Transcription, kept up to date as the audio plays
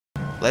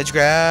Ledge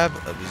grab,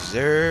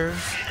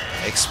 observe,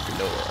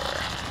 explore.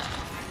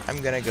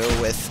 I'm gonna go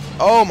with...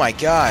 Oh my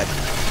god!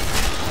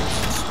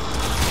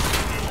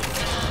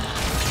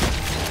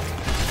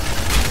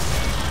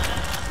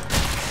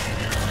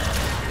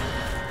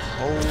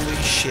 Holy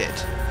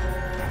shit.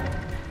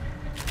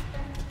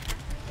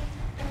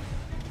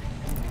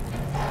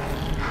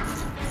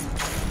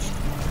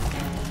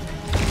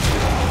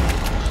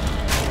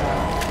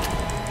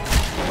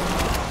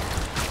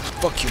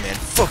 Fuck you, man.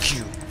 Fuck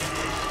you.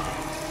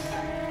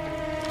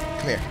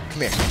 Come here.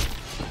 Come here.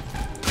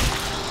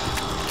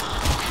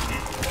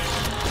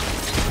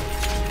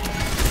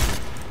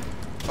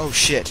 Oh,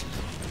 shit.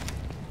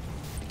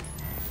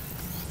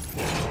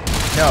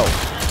 No.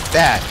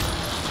 Bad.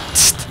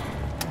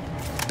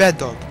 Bad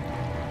dog.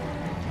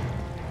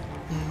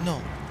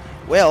 No.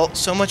 Well,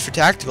 so much for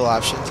tactical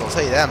options, I'll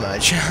tell you that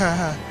much.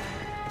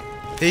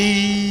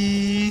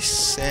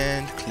 Peace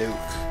and cloak.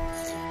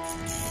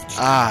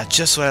 Ah,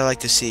 just what I like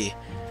to see.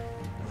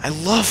 I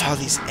love how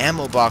these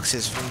ammo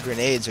boxes from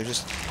grenades are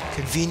just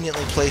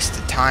conveniently placed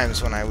at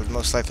times when I would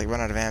most likely run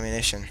out of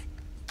ammunition.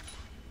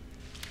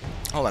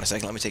 Hold on a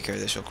second, let me take care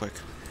of this real quick.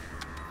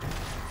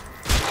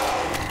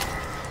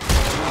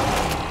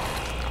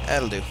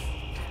 That'll do.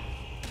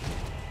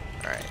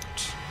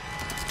 Alright.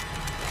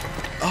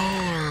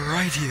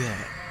 Alrighty then.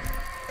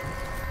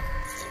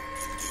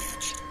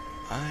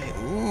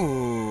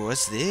 Ooh,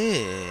 what's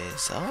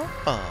this?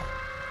 Oh.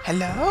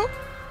 Hello?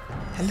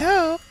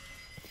 Hello?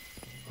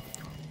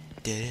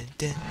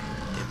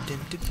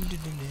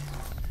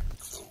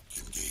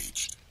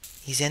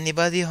 Is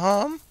anybody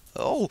home?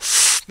 Oh,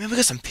 man, we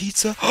got some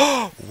pizza.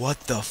 What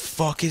the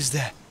fuck is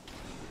that?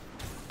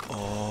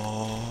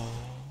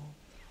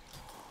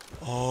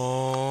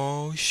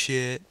 Oh,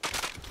 shit.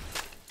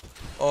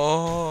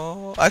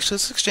 Oh, actually,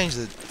 let's exchange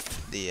the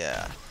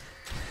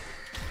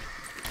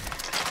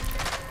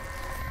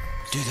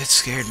Dude, that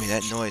scared me.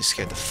 That noise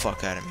scared the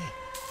fuck out of me.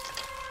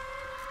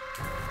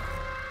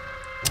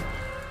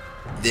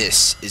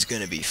 This is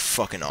gonna be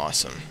fucking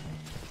awesome.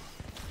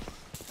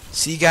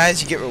 See,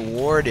 guys, you get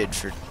rewarded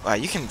for... Wow,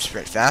 you can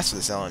sprint fast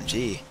with this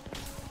LMG.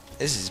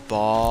 This is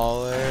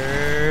baller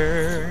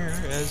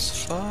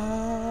as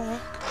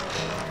fuck.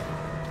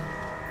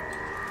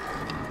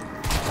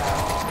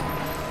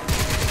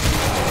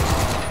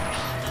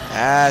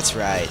 That's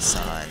right,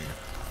 son.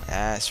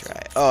 That's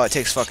right. Oh, it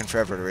takes fucking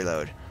forever to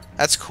reload.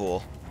 That's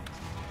cool.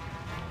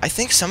 I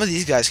think some of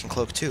these guys can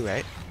cloak too,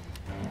 right?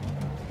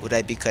 Would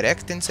I be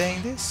correct in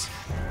saying this?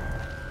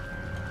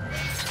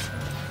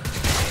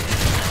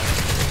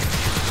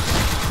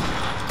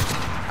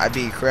 I'd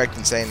be correct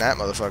in saying that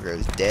motherfucker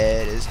is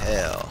dead as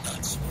hell.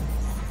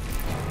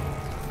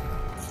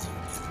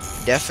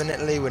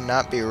 Definitely would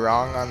not be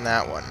wrong on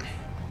that one.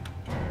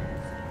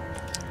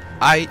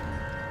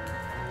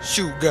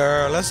 Shoot,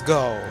 girl, let's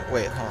go.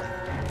 Wait, hold on.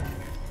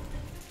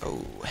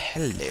 Oh,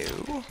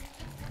 hello.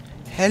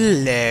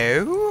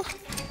 Hello?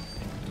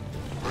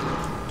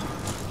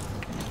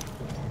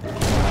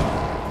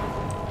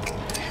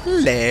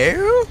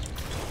 Hello?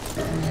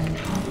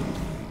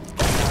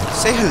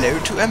 Say hello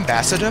to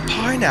Ambassador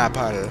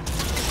Pineapple.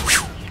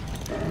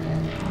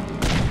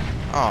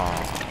 Aww.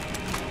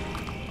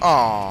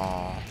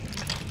 Aww.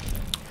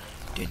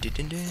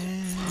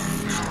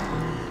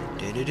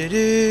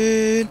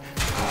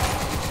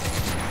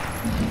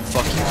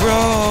 Fuck you,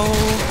 bro.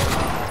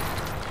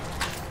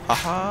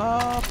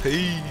 Haha,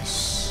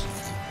 peace.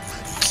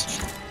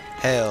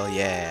 Hell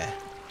yeah.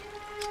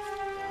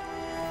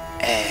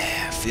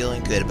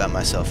 Feeling good about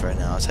myself right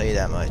now, I'll tell you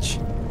that much.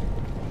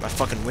 My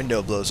fucking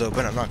window blows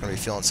open, I'm not gonna be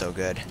feeling so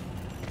good.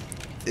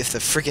 If the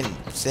freaking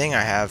thing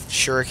I have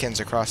shurikens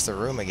across the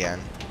room again,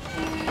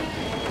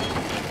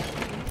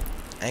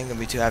 I ain't gonna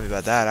be too happy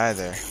about that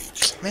either.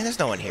 Man, there's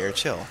no one here,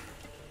 chill.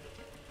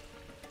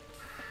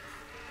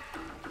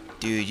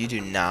 Dude, you do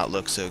not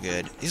look so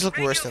good. These look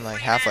worse than like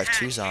Half-Life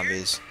 2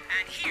 zombies.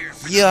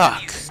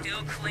 Yuck!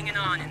 Still clinging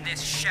on in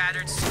this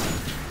shattered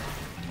suit.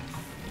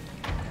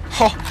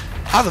 Oh,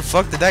 how the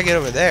fuck did that get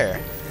over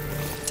there?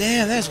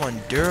 Damn, there's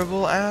one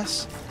durable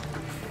ass.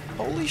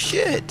 Holy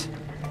shit.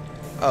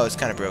 Oh, it's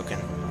kind of broken.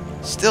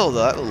 Still,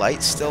 though, the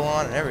light's still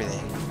on and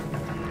everything.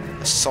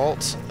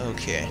 Assault?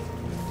 Okay.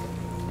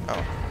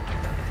 Oh.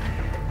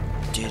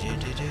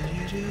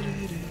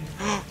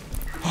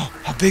 Oh,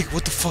 how big?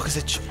 What the fuck is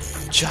that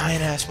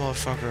giant ass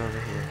motherfucker over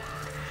here?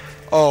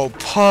 Oh,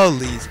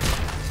 please.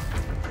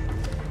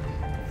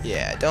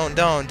 Yeah, don't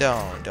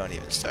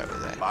even start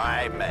with that.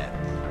 My men.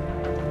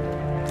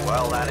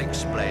 Well, that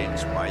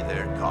explains why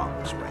their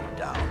comms went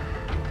down.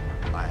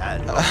 I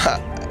had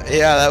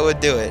yeah, that would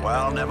do it.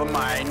 Well, never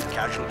mind.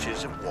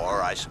 Casualties of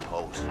war, I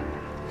suppose.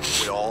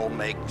 We all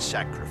make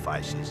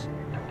sacrifices.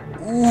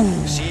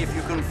 Ooh. See if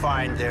you can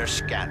find their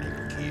scanning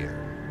gear.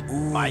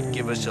 Ooh. Might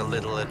give us a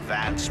little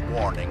advance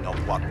warning of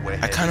what we're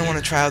I kind of want to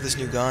into. try out this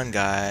new gun,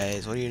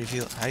 guys. What do you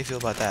feel? How do you feel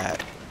about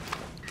that?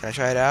 Can I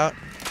try it out?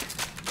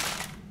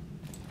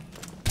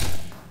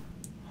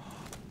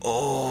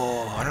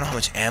 Oh, I don't know how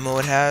much ammo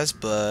it has,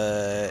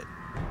 but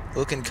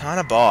looking kind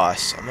of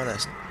boss. I'm gonna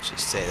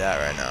just say that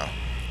right now.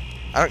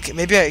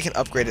 Maybe I can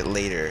upgrade it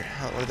later.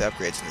 What are the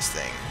upgrades in this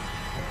thing?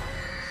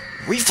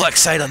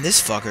 Reflex sight on this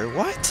fucker.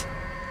 What?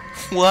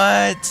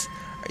 What?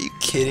 Are you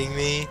kidding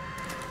me?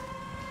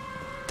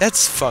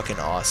 That's fucking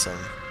awesome.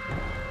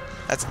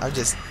 That's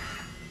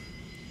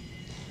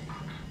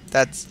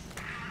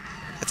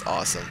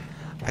awesome.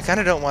 I kind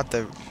of don't want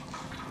the...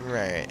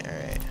 Right,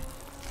 alright.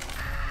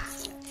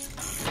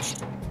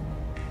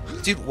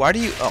 Dude, why do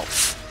you... Oh.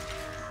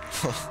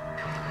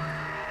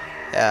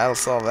 Yeah, that'll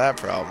solve that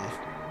problem.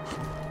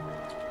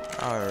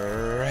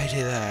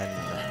 Alrighty then.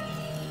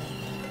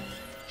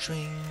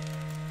 Swing.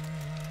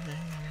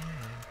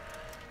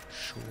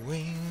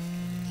 Swing.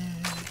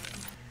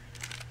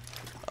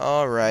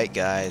 Alright,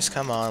 guys.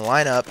 Come on,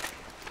 line up.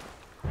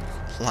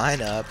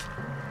 Line up.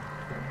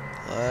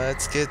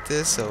 Let's get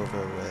this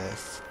over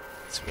with.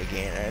 Let's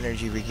regain our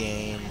energy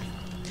regain.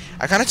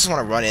 I kind of just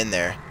want to run in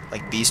there.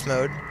 Like beast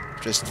mode.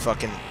 Just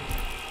fucking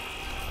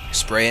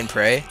spray and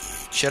pray.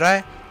 Should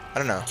I? I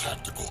don't know.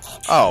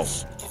 Oh.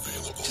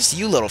 Just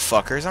you little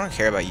fuckers. I don't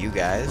care about you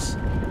guys.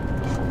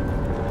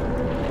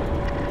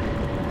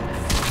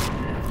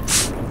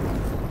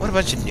 What a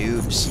bunch of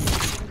noobs.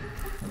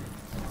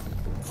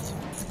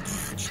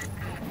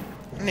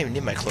 I don't even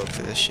need my cloak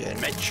for this shit.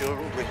 Mitchell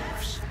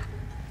Reeves.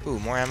 Ooh,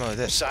 more ammo of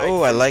this.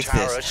 Oh, I like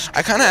this.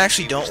 I kind of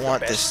actually don't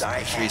want this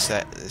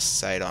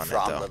sight on it, though.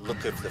 From the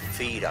look of the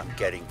feed I'm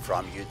getting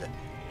from you,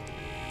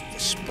 the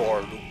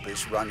spore loop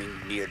is running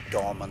near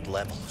dormant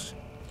levels.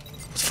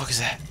 What the fuck is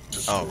that?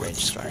 Oh,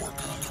 range fire.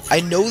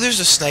 I know there's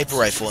a sniper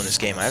rifle in this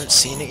game. I haven't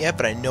seen it yet,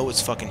 but I know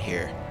it's fucking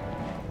here.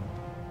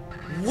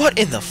 What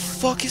in the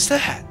fuck is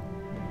that?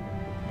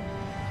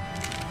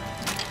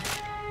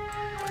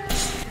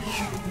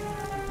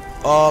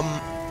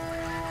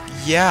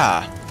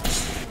 Yeah.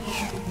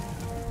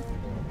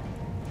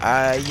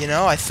 You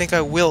know, I think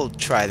I will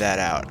try that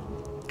out.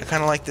 I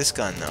kind of like this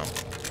gun, though.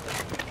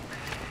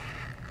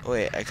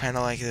 Wait, I kind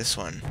of like this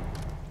one.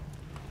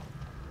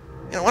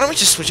 You know, why don't we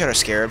just switch out our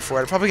Scarab for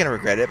it? I'm probably gonna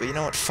regret it, but you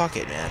know what? Fuck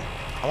it, man.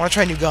 I want to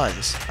try new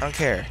guns. I don't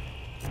care.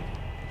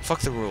 Fuck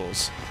the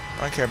rules.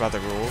 I don't care about the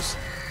rules.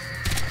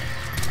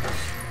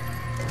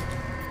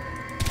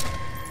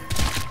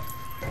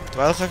 Do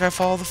I look like I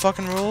follow the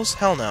fucking rules?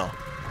 Hell no.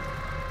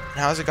 And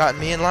how's it gotten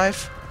me in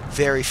life?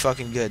 Very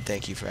fucking good,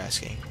 thank you for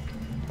asking.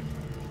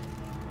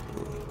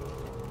 Ooh.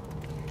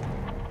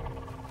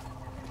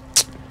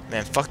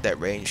 Man, fuck that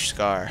range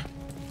scar.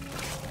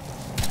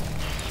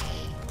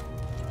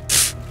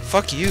 Pfft,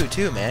 fuck you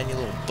too, man, you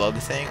little bug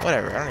thing.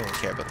 Whatever, I don't even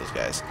care about those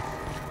guys.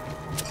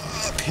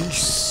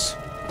 Peace.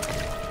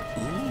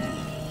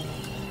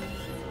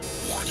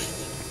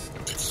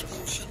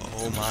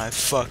 Oh my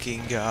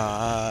fucking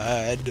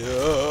god.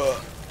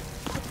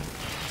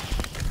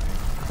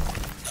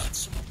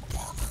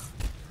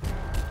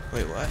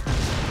 Wait, what?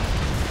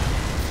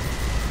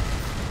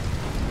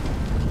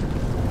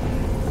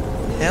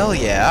 Hell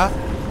yeah.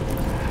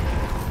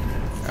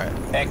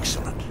 Alright.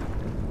 Excellent.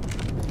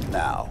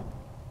 Now,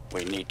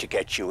 we need to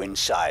get you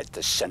inside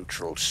the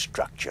central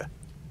structure.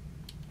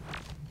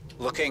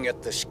 Looking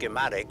at the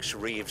schematics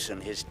Reeves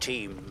and his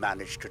team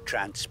managed to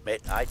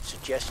transmit, I'd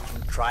suggest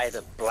you try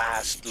to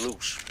blast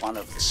loose one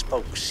of the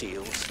spoke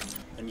seals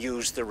and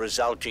use the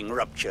resulting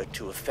rupture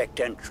to effect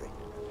entry.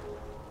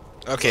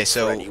 Okay,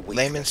 so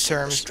layman's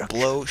terms,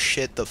 blow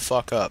shit the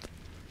fuck up.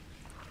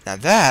 Now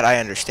that I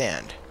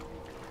understand.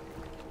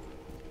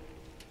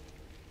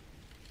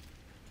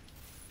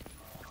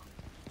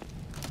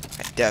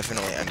 I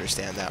definitely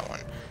understand that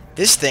one.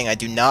 This thing I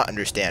do not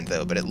understand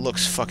though, but it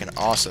looks fucking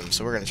awesome,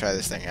 so we're gonna try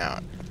this thing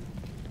out.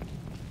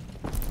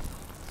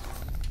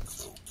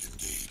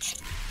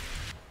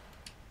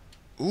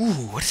 Ooh,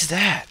 what is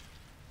that?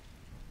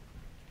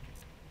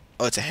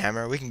 Oh, it's a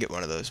hammer. We can get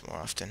one of those more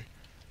often.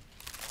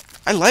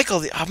 I like all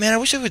the... Oh, man, I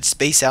wish I would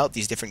space out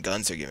these different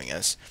guns they're giving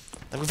us.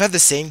 Like, we've had the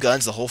same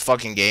guns the whole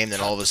fucking game,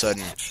 then all of a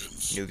sudden,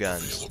 new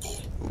guns.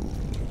 Ooh,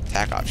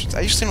 attack options.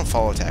 I usually don't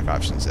follow attack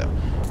options, though.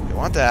 We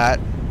want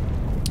that.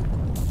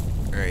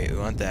 Alright, we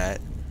want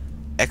that.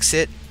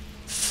 Exit.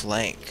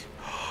 Flank.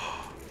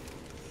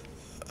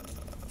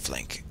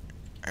 Flank.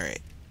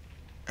 Alright.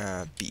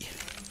 B.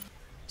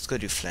 Let's go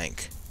do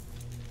flank.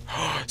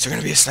 Is there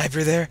gonna be a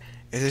sniper there?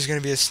 If there's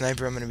gonna be a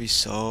sniper, I'm gonna be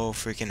so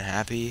freaking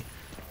happy.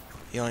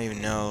 You don't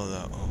even know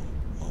the...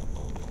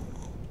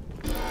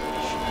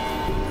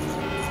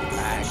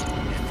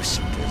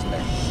 Magnificent, isn't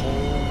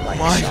it? Like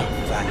My some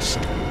vast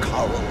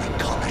coral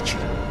ecology.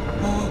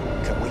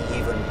 Can we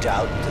even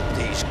doubt that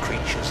these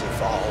creatures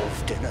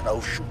evolved in an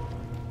ocean?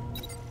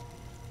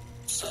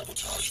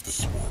 Sabotage the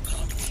spore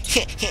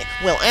conduit.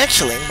 Well,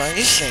 actually, by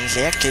these things,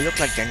 they actually look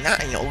like they're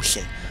not in the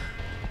ocean.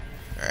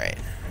 Alright.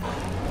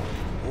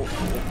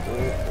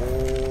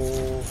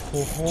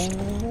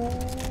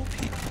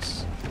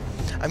 Peace.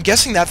 I'm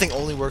guessing that thing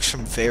only works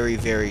from very,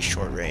 very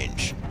short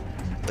range.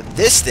 But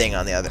this thing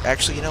on the other...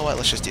 Actually, you know what?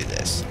 Let's just do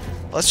this.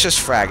 Let's just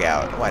frag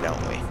out. Why don't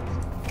we?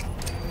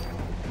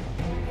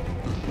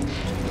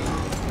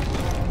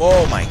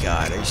 Oh my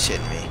god, are you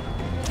shitting me?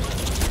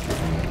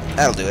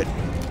 That'll do it.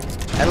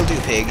 That'll do,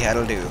 pig.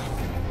 That'll do.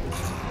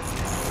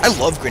 I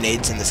love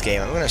grenades in this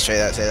game. I'm gonna say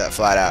that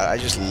flat out. I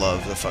just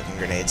love the fucking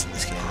grenades in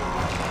this game.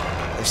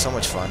 They're so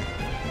much fun.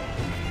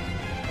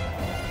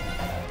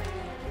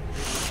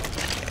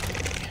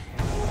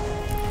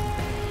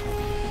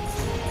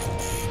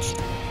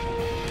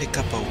 Pick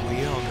up a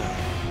wheel gun.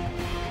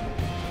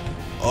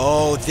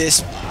 Oh,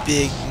 this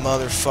big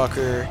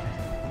motherfucker.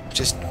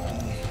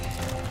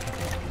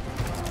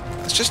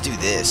 Let's just do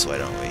this, why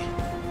don't we?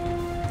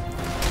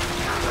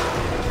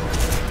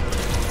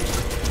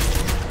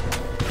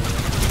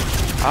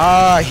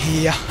 Ah,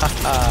 yeah.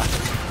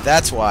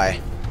 That's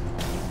why.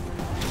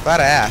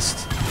 Glad I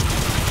asked.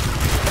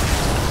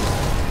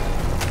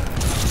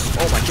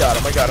 Oh my god,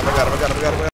 oh my god, oh my god, oh my god, oh my god, oh my god.